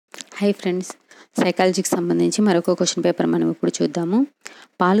Hi friends, సైకాలజీకి సంబంధించి మరొక question paper మనం ఇప్పుడు చూద్దాము.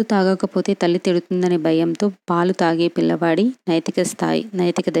 పాలు తాగకపోతే తల్లి తిడుతుందనే భయంతో పాలు తాగే పిల్లవాడి నైతిక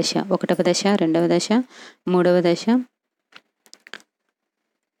దశ 1వ దశ, 2వ దశ, 3వ దశ,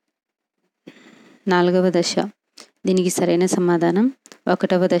 4వ దశ. దీనికి సరైన సమాధానం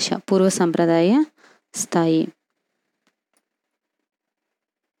 1వ దశ, పూర్వ సంప్రదాయ స్థాయి.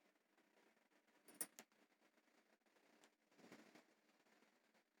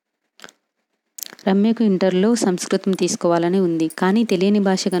 రమ్యకు ఇంటర్లో సంస్కృతం తీసుకోవాలని ఉంది, కానీ తెలియని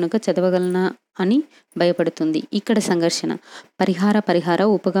భాష కనుక చదవగలనా అని భయపడుతుంది. ఇక్కడ సంఘర్షణ. పరిహార,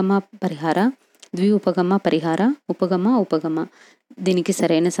 ఉపగమ పరిహార, ద్విఉపగమ పరిహార, ఉపగమ. దీనికి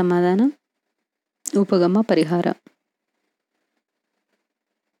సరైన సమాధానం ఉపగమ పరిహార.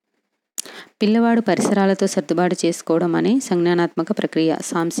 పిల్లవాడు పరిసరాలతో సర్దుబాటు చేసుకోవడం అనే సంజ్ఞానాత్మక ప్రక్రియ.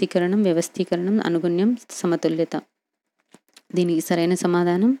 సాంశీకరణం, వ్యవస్థీకరణం, అనుగుణ్యం, సమతుల్యత. దీనికి సరైన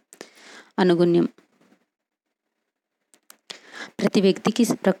సమాధానం అనుగుణ్యం. ప్రతి వ్యక్తికి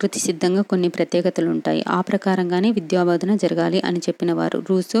ప్రకృతి సిద్ధంగా కొన్ని ప్రత్యేకతలు ఉంటాయి. ఆ ప్రకారంగానే విద్యాబోధన జరగాలి అని చెప్పిన వారు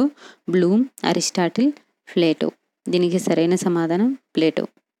రూసో, బ్లూమ్, అరిస్టాటిల్, ప్లేటో. దీనికి సరైన సమాధానం ప్లేటో.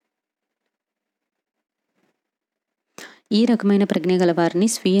 ఈ రకమైన ప్రజ్ఞ గల వారిని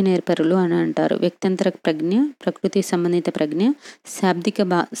స్వీయ నేర్పరులు అని అంటారు. వ్యక్తంతర ప్రజ్ఞ, ప్రకృతి సంబంధిత ప్రజ్ఞ, శాబ్దిక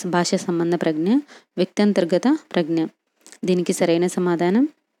భాష సంబంధ ప్రజ్ఞ, వ్యక్తంతర్గత ప్రజ్ఞ. దీనికి సరైన సమాధానం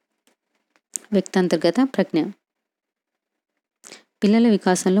వ్యక్తంతర్గత ప్రజ్ఞ. పిల్లల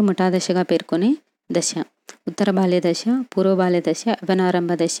వికాసంలో ముఠాదశగా పేర్కొనే దశ. ఉత్తర బాల్య దశ, పూర్వ బాల్య దశ,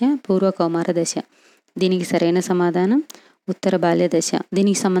 యవ్వనారంభ దశ, పూర్వ కౌమార దశ. దీనికి సరైన సమాధానం ఉత్తర బాల్య దశ.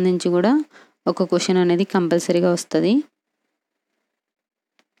 దీనికి సంబంధించి కూడా ఒక క్వశ్చన్ అనేది కంపల్సరీగా వస్తుంది.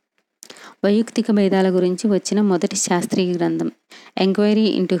 వైయక్తిక భేదాల గురించి వచ్చిన మొదటి శాస్త్రీయ గ్రంథం enquiry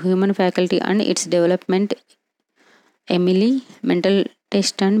into human faculty and its development, Emily, mental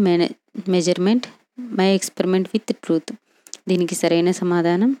test and measurement, my experiment with truth. దీనికి సరైన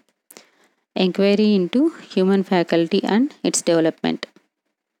సమాధానం enquiry into human faculty and its development.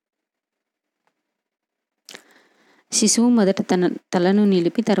 శిశువు మొదట తన తలను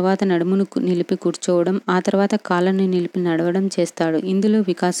నిలిపి తర్వాత నడుమును నిలిపి కూర్చోవడం, ఆ తర్వాత కాళ్ళను నిలిపి నడవడం చేస్తాడు. ఇందులో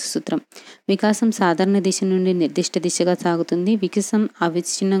వికాస సూత్రం. వికాసం సాధారణ దిశ నుండి నిర్దిష్ట దిశగా సాగుతుంది. వికాసం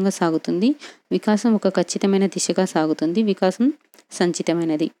అవిచ్ఛిన్నంగా సాగుతుంది. వికాసం ఒక ఖచ్చితమైన దిశగా సాగుతుంది. వికాసం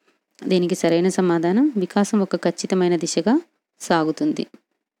సంచితమైనది. దీనికి సరైన సమాధానం వికాసం ఒక ఖచ్చితమైన దిశగా సాగుతుంది.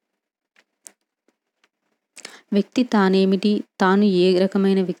 వ్యక్తి తానేమిటి, తాను ఏ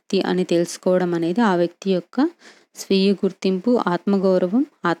రకమైన వ్యక్తి అని తెలుసుకోవడం అనేది ఆ వ్యక్తి యొక్క స్వీయ గుర్తింపు, ఆత్మగౌరవం,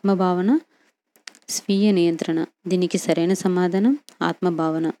 ఆత్మభావన, స్వీయ నియంత్రణ. దీనికి సరైన సమాధానం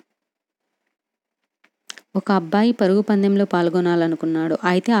ఆత్మభావన. ఒక అబ్బాయి పరుగు పందెంలో పాల్గొనాలనుకున్నాడు.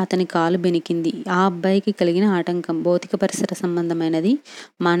 అయితే అతని కాలు బెనికింది. ఆ అబ్బాయికి కలిగిన ఆటంకం భౌతిక పరిసర సంబంధమైనది,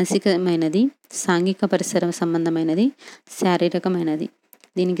 మానసికమైనది, సాంఘిక పరిసర సంబంధమైనది, శారీరకమైనది.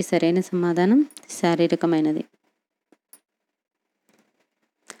 దీనికి సరైన సమాధానం శారీరకమైనది.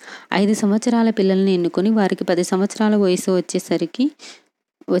 5 సంవత్సరాల పిల్లల్ని ఎన్నుకొని వారికి 10 సంవత్సరాల వయసు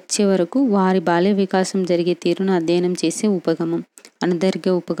వచ్చే వరకు వారి బాల్య వికాసం జరిగే తీరును అధ్యయనం చేసే ఉపగమం.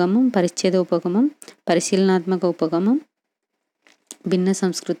 అనుదైర్ఘ్య ఉపగమం, పరిచ్ఛేద ఉపగమం, పరిశీలనాత్మక ఉపగమం, భిన్న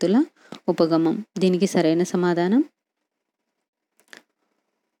సంస్కృతుల ఉపగమం. దీనికి సరైన సమాధానం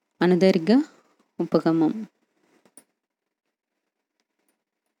అనుదైర్ఘ్య ఉపగమం.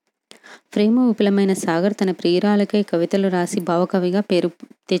 ప్రేమ విపులమైన సాగర్ తన ప్రియురాలకై కవితలు రాసి భావకవిగా పేరు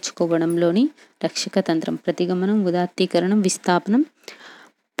తెచ్చుకోవడంలోని రక్షక తంత్రం. ప్రతిగమనం, ఉదాత్తీకరణం, విస్థాపనం,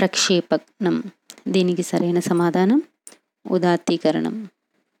 ప్రక్షేపణం. దీనికి సరైన సమాధానం ఉదాత్తీకరణం.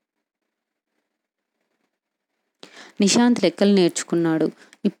 నిశాంత్ లెక్కలు నేర్చుకున్నాడు.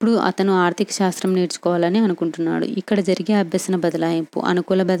 ఇప్పుడు అతను ఆర్థిక శాస్త్రం నేర్చుకోవాలని అనుకుంటున్నాడు. ఇక్కడ జరిగే అభ్యసన బదలాయింపు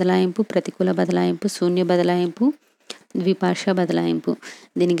అనుకూల బదలాయింపు, ప్రతికూల బదలాయింపు, శూన్య బదలాయింపు, ద్విపార్ష బదలాయింపు.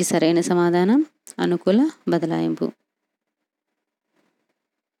 దీనికి సరైన సమాధానం అనుకూల బదలాయింపు.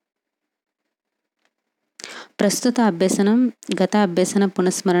 ప్రస్తుత అభ్యసనం గత అభ్యసన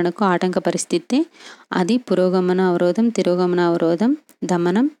పునఃస్మరణకు ఆటంక పరిస్థితి. అది పురోగమన అవరోధం, తిరోగమన అవరోధం,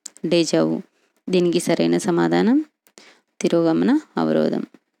 దమనం, డేజావు. దీనికి సరైన సమాధానం తిరోగమన అవరోధం.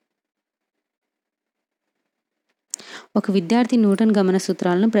 ఒక విద్యార్థి న్యూటన్ గమన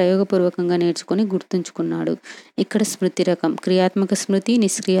సూత్రాలను ప్రయోగపూర్వకంగా నేర్చుకుని గుర్తుంచుకున్నాడు. ఇక్కడ స్మృతి రకం క్రియాత్మక స్మృతి,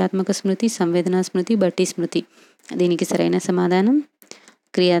 నిష్క్రియాత్మక స్మృతి, సంవేదనా స్మృతి, బట్టి స్మృతి. దీనికి సరైన సమాధానం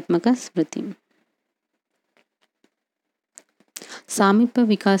క్రియాత్మక స్మృతి. సామీప్య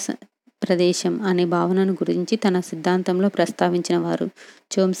వికాస ప్రదేశం అనే భావనను గురించి తన సిద్ధాంతంలో ప్రస్తావించిన వారు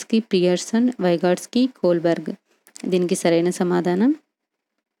చోమ్స్కీ, పియర్సన్, వైగాట్స్కీ, కోల్బర్గ్. దీనికి సరైన సమాధానం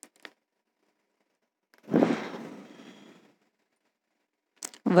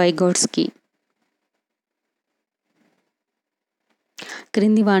వైగోట్స్కీ.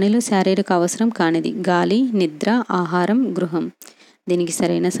 క్రింది వాణిలో శారీరక అవసరం కానిది: గాలి, నిద్ర, ఆహారం, గృహం. దీనికి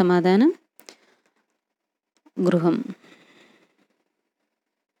సరైన సమాధానం గృహం.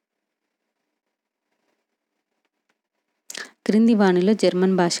 క్రింది వాణిలో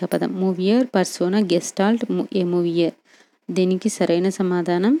జర్మన్ భాషా పదం: మూవియర్, పర్సోనా, గెస్టాల్ట్, మూవియర్. దీనికి సరైన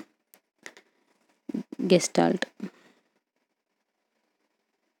సమాధానం గెస్టాల్ట్.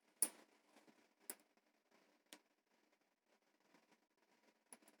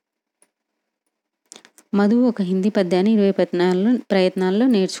 మధు ఒక హిందీ పద్యాన్ని 20 ప్రయత్నాల్లో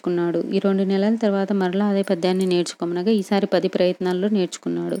నేర్చుకున్నాడు. ఈ 2 నెలల తర్వాత మరలా అదే పద్యాన్ని నేర్చుకోమనగా ఈసారి 10 ప్రయత్నాల్లో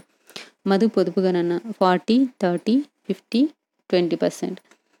నేర్చుకున్నాడు. మధు పొదుపు గణన: 40, 30, 50, 20%.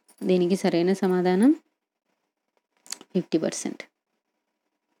 దీనికి సరైన సమాధానం 50%.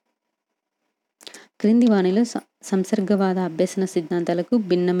 క్రింది వాణిలో సంసర్గవాద అభ్యసన సిద్ధాంతాలకు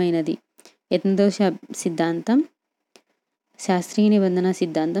భిన్నమైనది: యత్నదోష సిద్ధాంతం, శాస్త్రీయ నిబంధన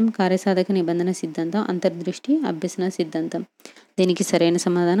సిద్ధాంతం, కార్యసాధక నిబంధన సిద్ధాంతం, అంతర్దృష్టి అభ్యసన సిద్ధాంతం. దీనికి సరైన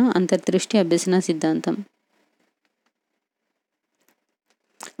సమాధానం అంతర్దృష్టి అభ్యసన సిద్ధాంతం.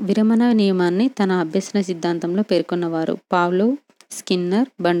 విరమణ నియమాన్ని తన అభ్యసన సిద్ధాంతంలో పేర్కొన్నవారు: పావ్లోవ్, స్కిన్నర్,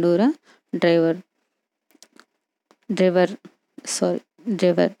 బండూరా, డ్రెవర్.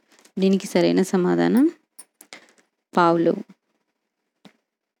 దీనికి సరైన సమాధానం పావ్లోవ్.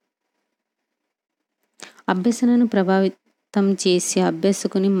 అభ్యసనను ప్రభావితం చేసే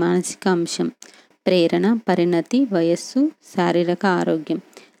అభ్యాసకుని మానసిక అంశం: ప్రేరణ, పరిణతి, వయస్సు, శారీరక ఆరోగ్యం.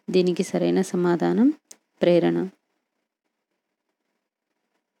 దీనికి సరైన సమాధానం ప్రేరణ.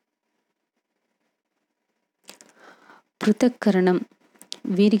 పృథక్కరణం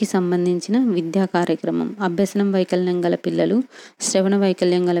వీరికి సంబంధించిన విద్యా కార్యక్రమం: అభ్యసనం వైకల్యం గల పిల్లలు, శ్రవణ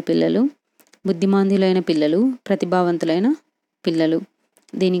వైకల్యం గల పిల్లలు, బుద్ధిమాంద్యులైన పిల్లలు, ప్రతిభావంతులైన పిల్లలు.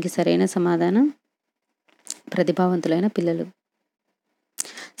 దీనికి సరైన సమాధానం ప్రతిభావంతులైన పిల్లలు.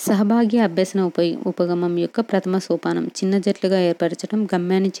 సహభాగి అభ్యసన ఉపగమం యొక్క ప్రథమ సోపానం: చిన్న జట్లుగా ఏర్పరచడం,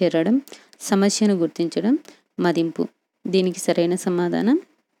 గమ్యాన్ని చేరడం, సమస్యను గుర్తించడం, మదింపు. దీనికి సరైన సమాధానం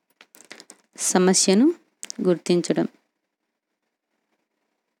సమస్యను గుర్తించడం.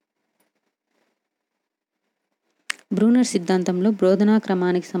 బ్రూనర్ సిద్ధాంతంలో బోధనా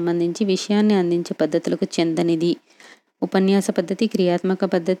క్రమానికి సంబంధించి విషయాన్ని అందించే పద్ధతులకు చెందనిది: ఉపన్యాస పద్ధతి, క్రియాత్మక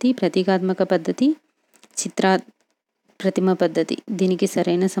పద్ధతి, ప్రతీకాత్మక పద్ధతి, ప్రతిమ పద్ధతి. దీనికి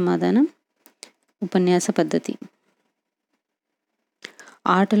సరైన సమాధానం ఉపన్యాస పద్ధతి.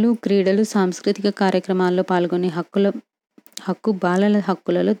 ఆటలు, క్రీడలు, సాంస్కృతిక కార్యక్రమాల్లో పాల్గొనే హక్కు బాలల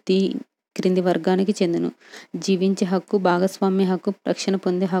హక్కులలో క్రింది వర్గానికి చెందును: జీవించే హక్కు, భాగస్వామ్య హక్కు, రక్షణ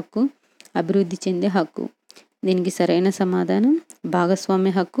పొందే హక్కు, అభివృద్ధి చెందే హక్కు. దీనికి సరైన సమాధానం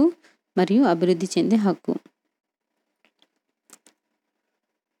భాగస్వామ్య హక్కు మరియు అభివృద్ధి చెందే హక్కు.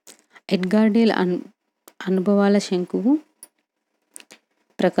 ఎడ్గార్ డేల్ అనుభవాల శంకువు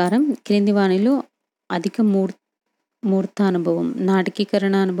ప్రకారం క్రింది వాణిలో అధిక మూర్త అనుభవం: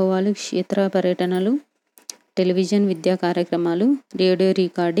 నాటకీకరణ అనుభవాలు, క్షేత్ర పర్యటనలు, టెలివిజన్ విద్యా కార్యక్రమాలు, రేడియో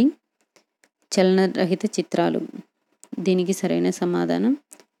రికార్డింగ్, చలనరహిత చిత్రాలు. దీనికి సరైన సమాధానం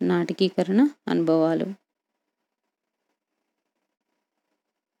నాటకీకరణ అనుభవాలు.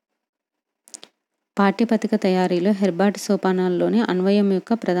 పాఠ్యపత్రిక తయారీలో హెర్బార్ట్ సోపానాల్లోని అన్వయం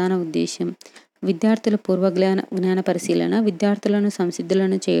యొక్క ప్రధాన ఉద్దేశం: విద్యార్థుల పూర్వ జ్ఞాన పరిశీలన, విద్యార్థులను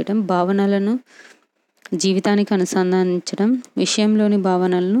సంసిద్ధులను చేయడం, భావనలను జీవితానికి అనుసంధానించడం, విషయంలోని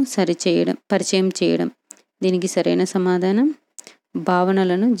భావనలను పరిచయం చేయడం. దీనికి సరైన సమాధానం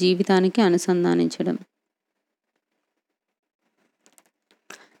భావనలను జీవితానికి అనుసంధానించడం.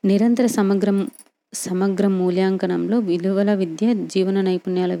 నిరంతర సమగ్ర మూల్యాంకనంలో విలువల విద్య, జీవన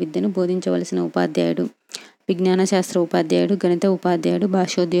నైపుణ్యాల విద్యను బోధించవలసిన ఉపాధ్యాయుడు: విజ్ఞాన శాస్త్ర ఉపాధ్యాయుడు, గణిత ఉపాధ్యాయుడు,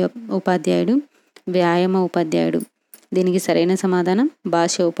 భాషోద్య ఉపాధ్యాయుడు, వ్యాయామ ఉపాధ్యాయుడు. దీనికి సరైన సమాధానం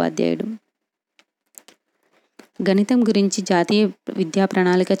భాష ఉపాధ్యాయుడు. గణితం గురించి జాతీయ విద్యా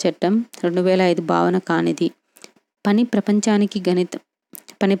ప్రణాళిక చట్టం 2005 భావన కానిది: పని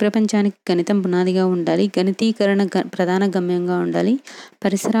ప్రపంచానికి గణితం పునాదిగా ఉండాలి, గణితీకరణ ప్రధాన గమ్యంగా ఉండాలి,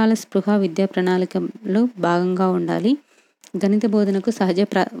 పరిసరాల స్పృహ విద్యా ప్రణాళికలో భాగంగా ఉండాలి, గణిత బోధనకు సహజ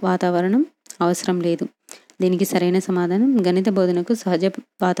వాతావరణం అవసరం లేదు. దీనికి సరైన సమాధానం గణిత బోధనకు సహజ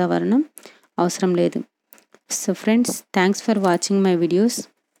వాతావరణం అవసరం లేదు. So friends, thanks for watching my videos.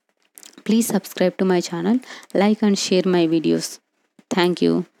 Please subscribe to my channel, like and share my videos. Thank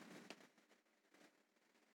you.